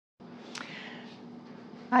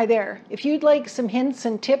Hi there. If you'd like some hints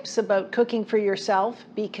and tips about cooking for yourself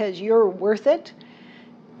because you're worth it,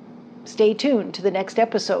 stay tuned to the next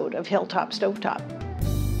episode of Hilltop Stovetop.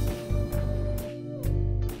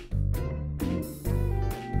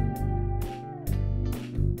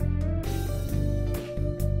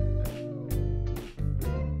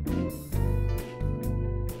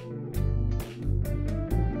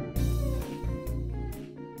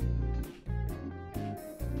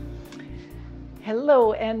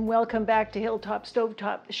 Hello and welcome back to Hilltop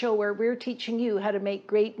Stovetop, the show where we're teaching you how to make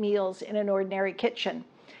great meals in an ordinary kitchen.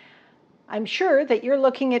 I'm sure that you're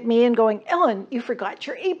looking at me and going, Ellen, you forgot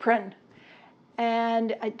your apron.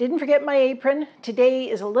 And I didn't forget my apron. Today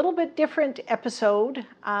is a little bit different episode.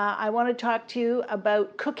 I want to talk to you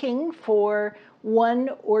about cooking for 1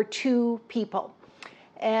 or 2 people.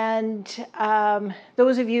 And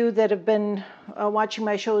those of you that have been watching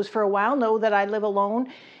my shows for a while know that I live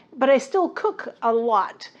alone, but I still cook a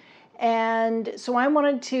lot. And so I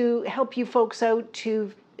wanted to help you folks out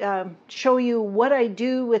to show you what I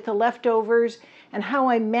do with the leftovers and how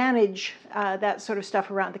I manage that sort of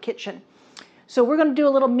stuff around the kitchen. So we're going to do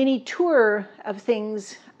a little mini tour of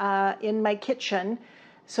things in my kitchen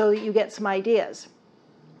so that you get some ideas.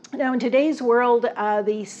 Now in today's world,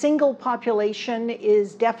 the single population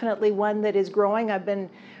is definitely one that is growing. I've been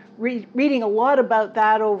reading a lot about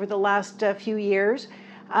that over the last few years.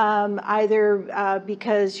 Either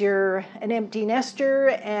because you're an empty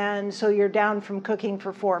nester and so you're down from cooking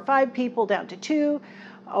for 4 or 5 people down to 2,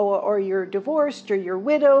 or you're divorced or you're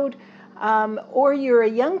widowed, or you're a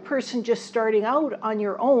young person just starting out on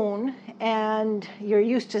your own and you're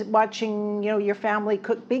used to watching, your family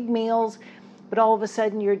cook big meals, but all of a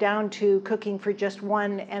sudden you're down to cooking for just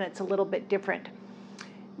one and it's a little bit different.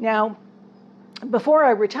 Now, before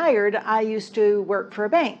I retired, I used to work for a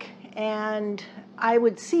bank, and I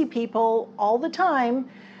would see people all the time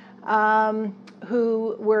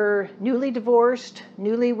who were newly divorced,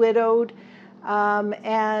 newly widowed,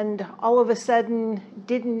 and all of a sudden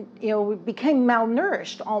became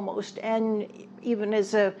malnourished almost. And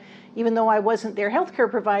even though I wasn't their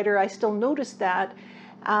healthcare provider, I still noticed that.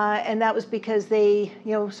 And that was because they,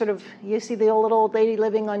 you see the little old lady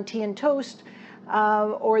living on tea and toast,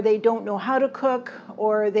 or they don't know how to cook,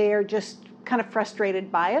 or they're just kind of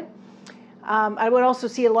frustrated by it. I would also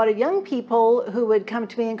see a lot of young people who would come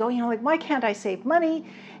to me and go, why can't I save money?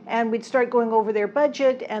 And we'd start going over their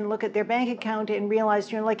budget and look at their bank account and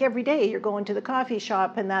realize, every day you're going to the coffee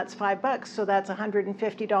shop and that's $5, so that's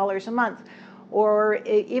 $150 a month. Or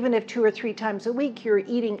even if 2 or 3 times a week you're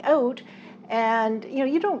eating out, and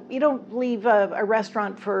you don't leave a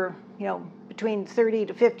restaurant for between $30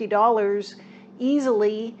 to $50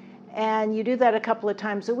 easily. And you do that a couple of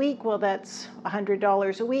times a week, well, that's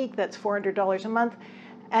 $100 a week, that's $400 a month.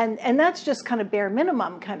 And that's just kind of bare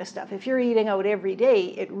minimum kind of stuff. If you're eating out every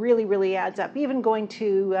day, it really, really adds up. Even going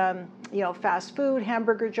to, fast food,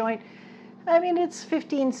 hamburger joint, it's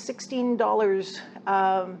 $15, $16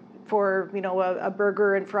 for, a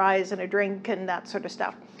burger and fries and a drink and that sort of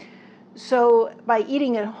stuff. So by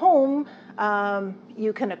eating at home,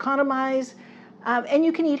 you can economize. And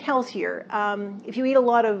you can eat healthier. If you eat a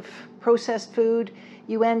lot of processed food,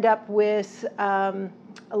 you end up with a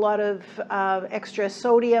lot of extra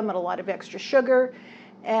sodium and a lot of extra sugar.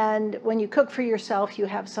 And when you cook for yourself, you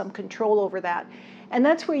have some control over that. And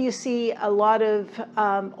that's where you see a lot of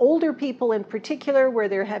older people in particular, where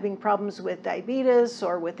they're having problems with diabetes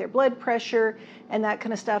or with their blood pressure and that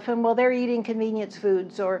kind of stuff. And they're eating convenience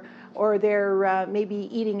foods, or they're maybe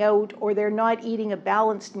eating out, or they're not eating a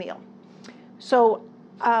balanced meal. So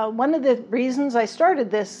one of the reasons I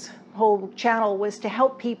started this whole channel was to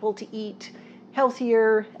help people to eat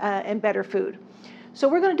healthier and better food. So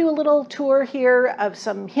we're going to do a little tour here of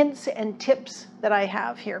some hints and tips that I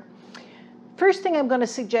have here. First thing I'm going to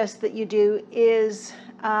suggest that you do is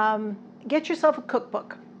get yourself a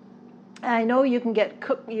cookbook. I know you can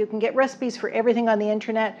get recipes for everything on the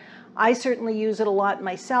internet. I certainly use it a lot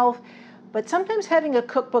myself. But sometimes having a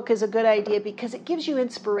cookbook is a good idea because it gives you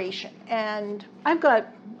inspiration. And I've got,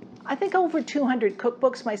 I think, over 200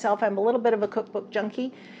 cookbooks myself. I'm a little bit of a cookbook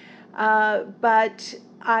junkie. But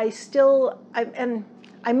I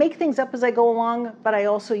make things up as I go along, but I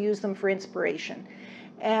also use them for inspiration.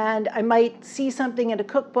 And I might see something in a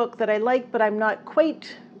cookbook that I like, but I'm not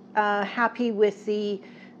quite happy with the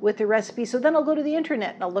recipe. So then I'll go to the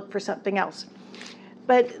internet and I'll look for something else.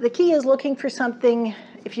 But the key is looking for something.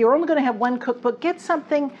 If you're only going to have one cookbook, get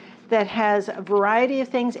something that has a variety of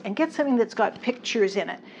things, and get something that's got pictures in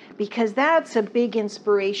it, because that's a big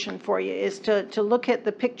inspiration for you, is to look at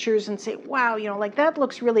the pictures and say, wow, that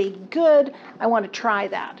looks really good. I want to try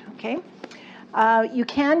that, okay? You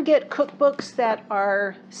can get cookbooks that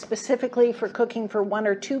are specifically for cooking for 1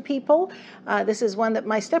 or 2 people. This is one that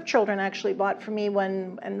my stepchildren actually bought for me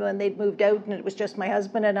when they'd moved out, and it was just my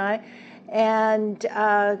husband and I. And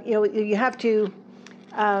you know, you have to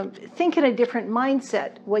think in a different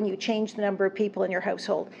mindset when you change the number of people in your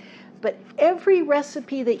household. But every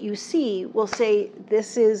recipe that you see will say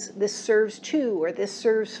this serves 2 or this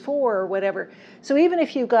serves 4 or whatever. So even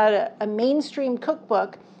if you've got a mainstream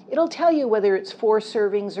cookbook, it'll tell you whether it's 4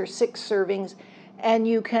 servings or 6 servings, and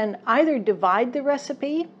you can either divide the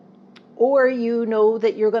recipe or you know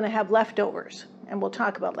that you're going to have leftovers. And we'll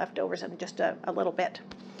talk about leftovers in just a little bit.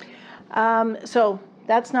 So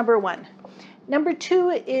that's number 1. Number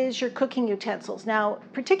 2 is your cooking utensils. Now,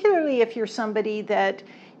 particularly if you're somebody that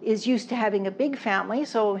is used to having a big family,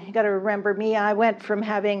 so you got to remember me, I went from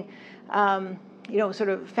having you know, sort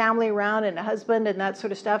of family around and a husband and that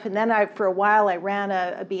sort of stuff. And then for a while, I ran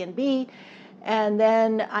a B&B. And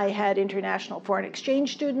then I had international foreign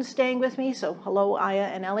exchange students staying with me. So hello, Aya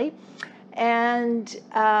and Ellie. And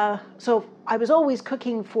so I was always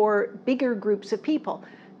cooking for bigger groups of people.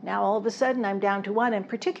 Now, all of a sudden, I'm down to 1. And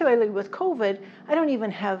particularly with COVID, I don't even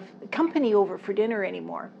have company over for dinner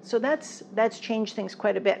anymore. So that's changed things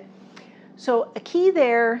quite a bit. So a key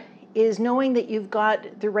there is knowing that you've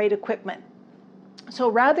got the right equipment. So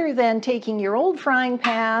rather than taking your old frying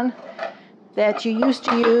pan that you used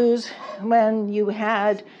to use when you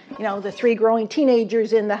had, you know, the 3 growing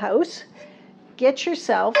teenagers in the house, get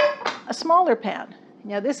yourself a smaller pan.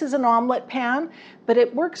 Now, this is an omelet pan, but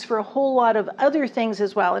it works for a whole lot of other things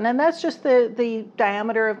as well. And then that's just the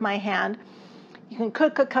diameter of my hand. You can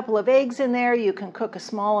cook a couple of eggs in there. You can cook a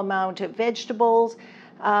small amount of vegetables,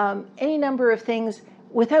 any number of things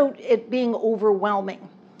without it being overwhelming.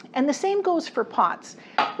 And the same goes for pots.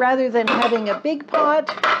 Rather than having a big pot,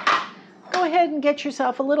 go ahead and get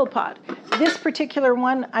yourself a little pot. This particular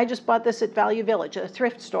one, I just bought this at Value Village, a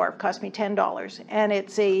thrift store. It cost me $10. And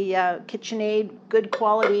it's a KitchenAid, good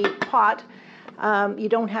quality pot. You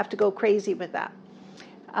don't have to go crazy with that.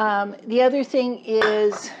 The other thing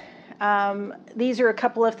is, these are a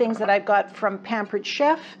couple of things that I've got from Pampered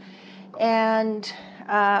Chef. And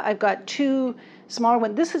I've got 2 smaller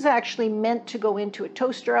ones. This is actually meant to go into a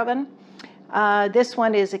toaster oven. This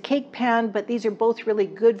one is a cake pan, but these are both really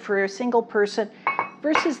good for a single person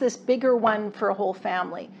versus this bigger one for a whole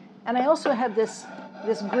family. And I also have this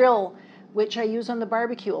grill, which I use on the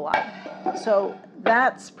barbecue a lot. So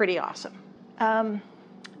that's pretty awesome.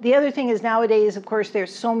 The other thing is nowadays, of course,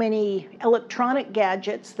 there's so many electronic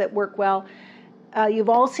gadgets that work well. You've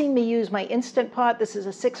all seen me use my Instant Pot. This is a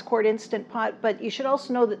 6-quart Instant Pot, but you should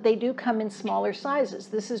also know that they do come in smaller sizes.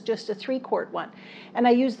 This is just a 3-quart one. And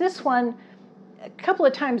I use this one a couple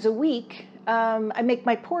of times a week. I make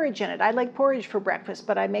my porridge in it. I like porridge for breakfast,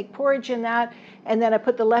 but I make porridge in that, and then I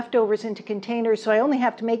put the leftovers into containers, so I only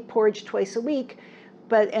have to make porridge twice a week,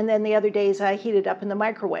 and then the other days I heat it up in the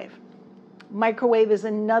microwave. Microwave is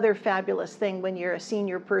another fabulous thing when you're a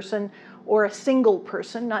senior person or a single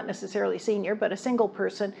person, not necessarily senior, but a single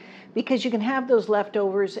person, because you can have those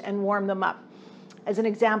leftovers and warm them up. As an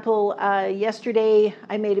example, yesterday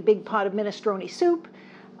I made a big pot of minestrone soup.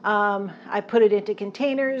 I put it into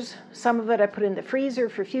containers. Some of it I put in the freezer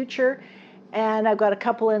for future, and I've got a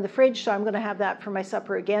couple in the fridge, so I'm going to have that for my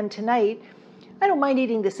supper again tonight. I don't mind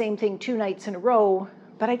eating the same thing 2 nights in a row,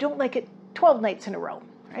 but I don't like it 12 nights in a row,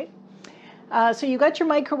 right? So you got your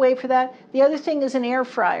microwave for that. The other thing is an air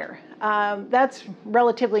fryer. That's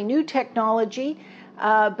relatively new technology,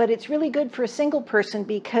 but it's really good for a single person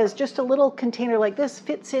because just a little container like this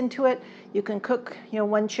fits into it. You can cook,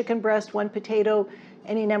 1 chicken breast, 1 potato,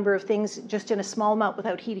 any number of things just in a small amount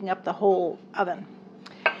without heating up the whole oven.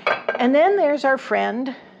 And then there's our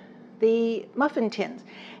friend, the muffin tins.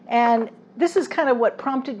 And this is kind of what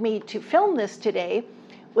prompted me to film this today,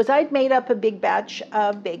 was I'd made up a big batch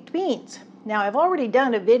of baked beans. Now, I've already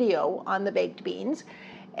done a video on the baked beans,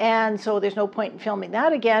 and so there's no point in filming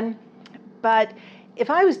that again. But if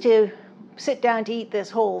I was to sit down to eat this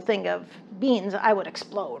whole thing of beans, I would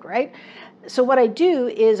explode, right? So what I do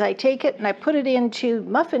is I take it and I put it into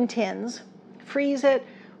muffin tins, freeze it.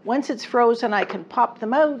 Once it's frozen, I can pop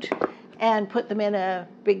them out and put them in a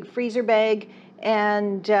big freezer bag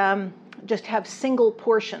and just have single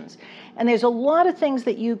portions. And there's a lot of things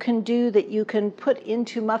that you can do that you can put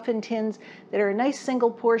into muffin tins that are a nice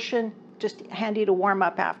single portion, just handy to warm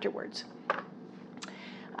up afterwards.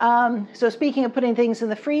 So speaking of putting things in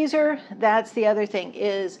the freezer, that's the other thing,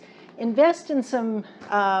 is invest in some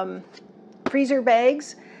freezer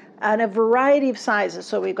bags in a variety of sizes.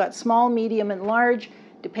 So we've got small, medium, and large,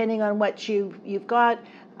 depending on what you've got.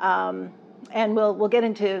 and we'll get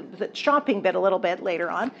into the shopping bit a little bit later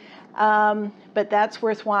on, but that's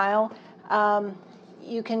worthwhile.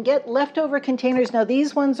 You can get leftover containers. Now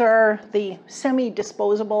these ones are the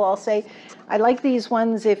semi-disposable, I'll say. I like these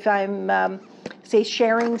ones if I'm, say,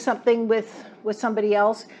 sharing something with somebody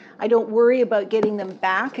else. I don't worry about getting them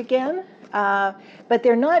back again, but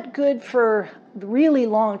they're not good for really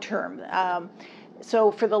long term.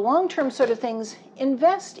 So for the long term sort of things,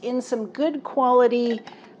 invest in some good quality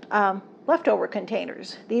leftover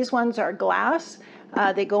containers. These ones are glass.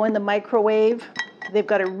 They go in the microwave. They've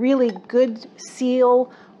got a really good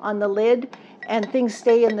seal on the lid, and things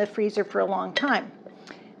stay in the freezer for a long time.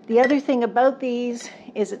 The other thing about these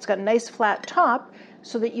is it's got a nice flat top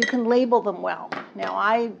so that you can label them well. Now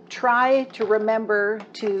I try to remember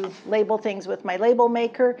to label things with my label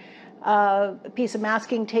maker. A piece of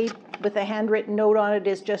masking tape with a handwritten note on it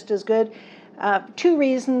is just as good. Two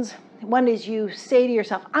reasons. One is you say to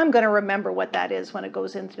yourself, I'm going to remember what that is when it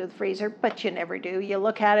goes into the freezer, but you never do. You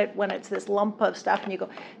look at it when it's this lump of stuff and you go,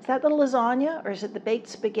 is that the lasagna, or is it the baked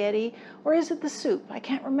spaghetti, or is it the soup? I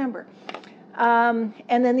can't remember. And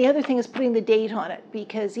then the other thing is putting the date on it,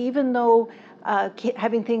 because even though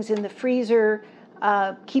having things in the freezer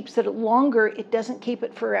keeps it longer, it doesn't keep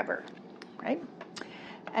it forever, right?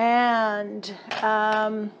 And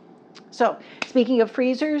so speaking of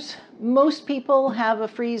freezers, most people have a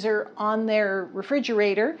freezer on their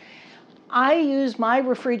refrigerator. I use my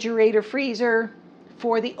refrigerator freezer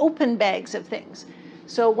for the open bags of things.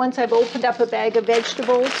 So once I've opened up a bag of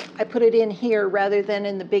vegetables, I put it in here rather than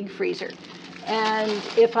in the big freezer. And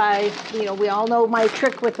if we all know my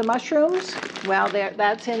trick with the mushrooms, well,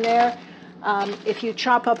 that's in there. If you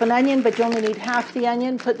chop up an onion, but you only need half the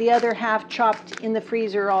onion, put the other half chopped in the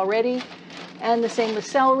freezer already. And the same with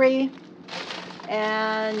celery.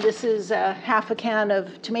 And this is half a can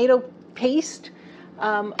of tomato paste.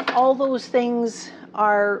 All those things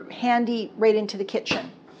are handy right into the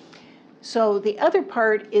kitchen. So the other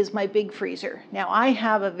part is my big freezer. Now I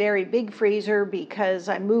have a very big freezer because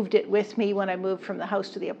I moved it with me when I moved from the house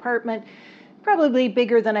to the apartment. Probably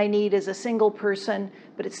bigger than I need as a single person,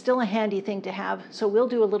 but it's still a handy thing to have. So we'll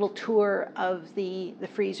do a little tour of the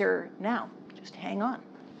freezer now. Just hang on.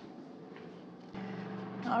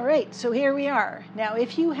 All right, so here we are. Now,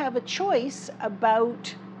 if you have a choice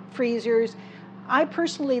about freezers, I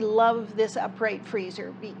personally love this upright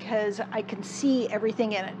freezer because I can see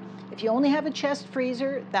everything in it. If you only have a chest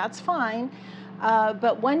freezer, that's fine.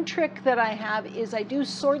 But one trick that I have is I do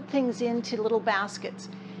sort things into little baskets.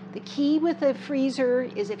 The key with a freezer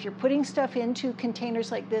is if you're putting stuff into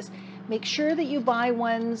containers like this, make sure that you buy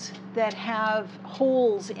ones that have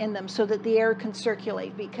holes in them so that the air can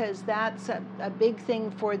circulate, because that's a big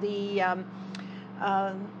thing for the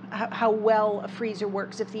how well a freezer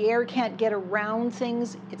works. If the air can't get around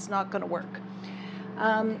things, it's not going to work.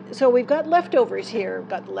 So we've got leftovers here. We've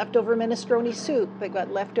got leftover minestrone soup. We've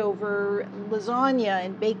got leftover lasagna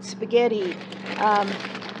and baked spaghetti.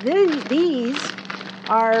 These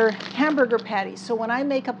are hamburger patties. So when I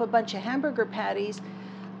make up a bunch of hamburger patties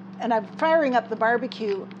and I'm firing up the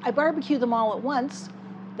barbecue, I barbecue them all at once,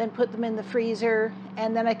 then put them in the freezer,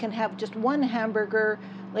 and then I can have just one hamburger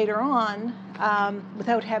later on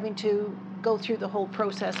without having to go through the whole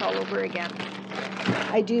process all over again.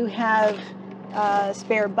 I do have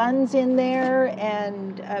spare buns in there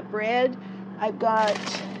and bread. I've got,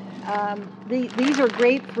 these are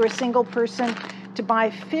great for a single person to buy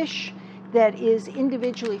fish that is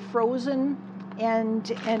individually frozen and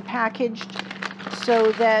packaged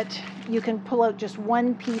so that you can pull out just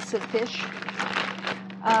one piece of fish.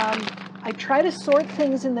 I try to sort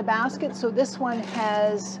things in the basket, so this one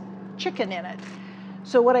has chicken in it.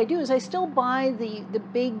 So what I do is I still buy the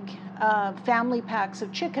big family packs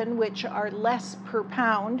of chicken, which are less per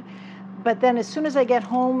pound, but then as soon as I get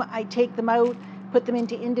home, I take them out, put them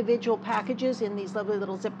into individual packages in these lovely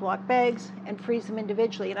little Ziploc bags and freeze them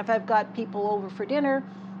individually. And if I've got people over for dinner,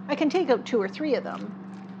 I can take out 2 or 3 of them,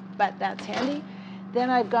 but that's handy. Then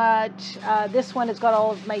I've got, this one has got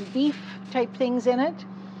all of my beef type things in it.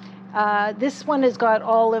 This one has got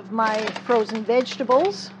all of my frozen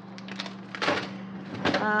vegetables.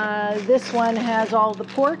 This one has all the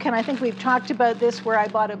pork, and I think we've talked about this where I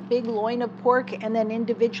bought a big loin of pork and then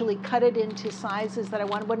individually cut it into sizes that I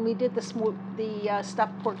wanted. When we did the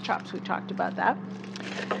stuffed pork chops, we talked about that.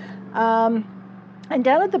 And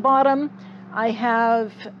down at the bottom, I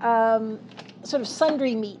have sort of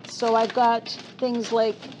sundry meats. So I've got things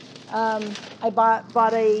like, I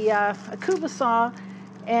bought a kubasa,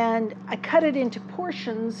 and I cut it into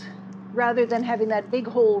portions rather than having that big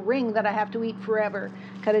whole ring that I have to eat forever.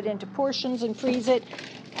 Cut it into portions and freeze it.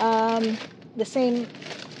 The same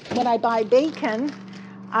when I buy bacon,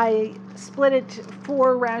 I split it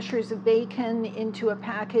 4 rashers of bacon into a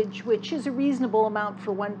package, which is a reasonable amount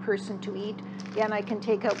for one person to eat. Again, I can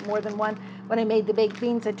take out more than one. When I made the baked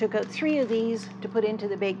beans, I took out 3 of these to put into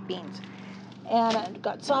the baked beans. And I've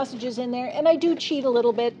got sausages in there, and I do cheat a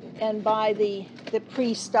little bit and buy the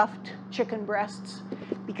pre-stuffed chicken breasts,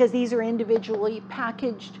 because these are individually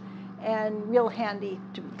packaged and real handy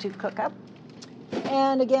to cook up.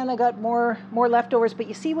 And again, I got more leftovers, but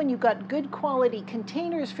you see, when you've got good quality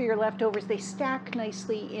containers for your leftovers, they stack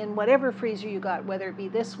nicely in whatever freezer you got, whether it be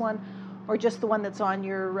this one or just the one that's on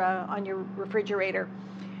your refrigerator.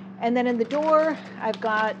 And then in the door, I've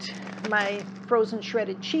got my frozen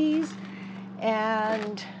shredded cheese,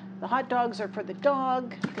 and the hot dogs are for the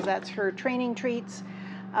dog, because that's her training treats.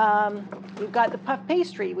 We've got the puff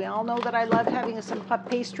pastry. We all know that I love having some puff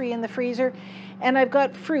pastry in the freezer. And I've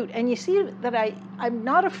got fruit. And you see that I'm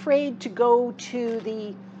not afraid to go to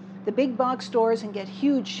the big box stores and get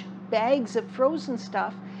huge bags of frozen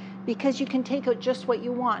stuff, because you can take out just what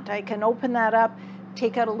you want. I can open that up,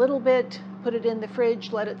 take out a little bit, put it in the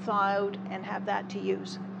fridge, let it thaw out, and have that to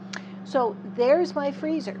use. So there's my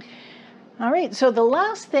freezer. All right, so the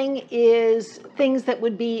last thing is things that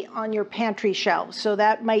would be on your pantry shelves. So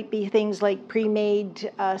that might be things like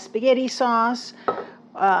pre-made spaghetti sauce,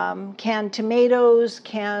 canned tomatoes,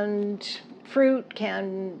 canned fruit,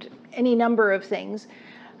 canned any number of things.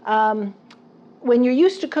 When you're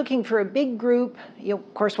used to cooking for a big group, you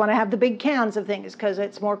of course want to have the big cans of things because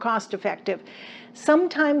it's more cost effective.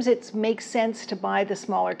 Sometimes it makes sense to buy the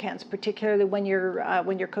smaller cans, particularly when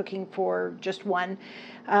you're cooking for just one.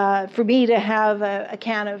 For me to have a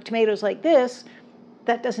can of tomatoes like this,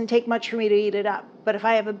 that doesn't take much for me to eat it up. But if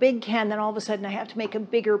I have a big can, then all of a sudden I have to make a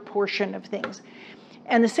bigger portion of things.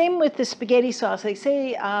 And the same with the spaghetti sauce. They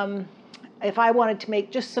say if I wanted to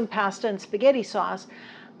make just some pasta and spaghetti sauce,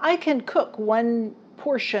 I can cook one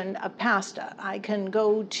portion of pasta. I can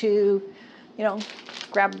go to,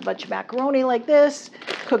 grab a bunch of macaroni like this,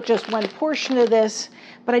 cook just one portion of this,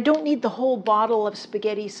 but I don't need the whole bottle of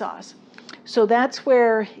spaghetti sauce. So that's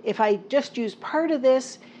where, if I just use part of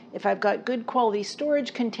this, if I've got good quality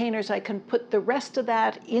storage containers, I can put the rest of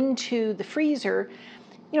that into the freezer.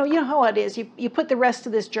 You know how it is. You put the rest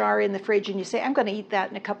of this jar in the fridge and you say, I'm going to eat that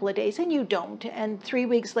in a couple of days, and you don't. And 3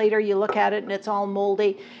 weeks later, you look at it and it's all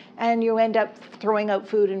moldy, and you end up throwing out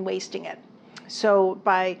food and wasting it. So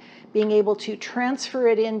by being able to transfer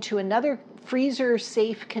it into another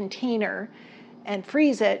freezer-safe container and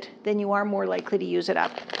freeze it, then you are more likely to use it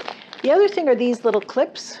up. The other thing are these little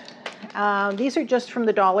clips. These are just from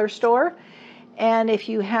the dollar store. And if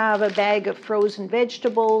you have a bag of frozen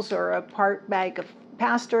vegetables or a part bag of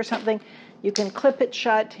pasta or something, you can clip it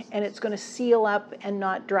shut and it's going to seal up and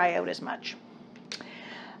not dry out as much.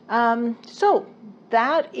 So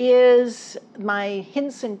that is my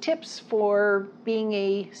hints and tips for being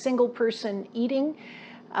a single person eating.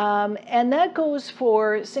 And that goes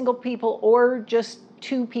for single people or just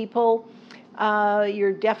 2 people.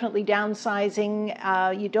 You're definitely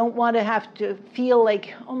downsizing. You don't want to have to feel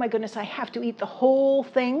like, oh my goodness, I have to eat the whole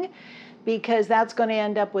thing, because that's going to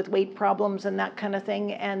end up with weight problems and that kind of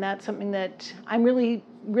thing. And that's something that I'm really,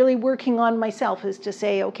 really working on myself, is to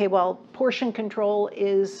say, okay, well, portion control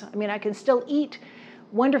is, I can still eat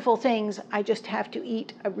wonderful things. I just have to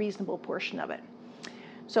eat a reasonable portion of it.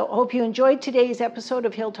 So I hope you enjoyed today's episode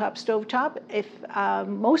of Hilltop Stovetop. If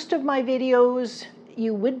most of my videos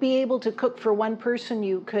you would be able to cook for one person,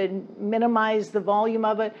 you could minimize the volume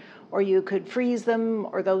of it, or you could freeze them,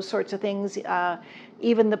 or those sorts of things.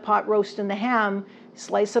 Even the pot roast and the ham,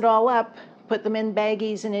 slice it all up, put them in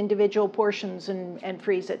baggies and individual portions and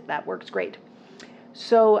freeze it. That works great.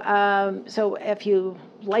 So, so if you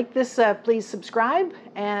like this, please subscribe,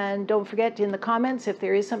 and don't forget in the comments if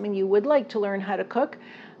there is something you would like to learn how to cook.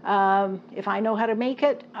 If I know how to make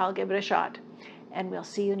it, I'll give it a shot. And we'll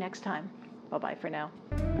see you next time. Bye-bye for now.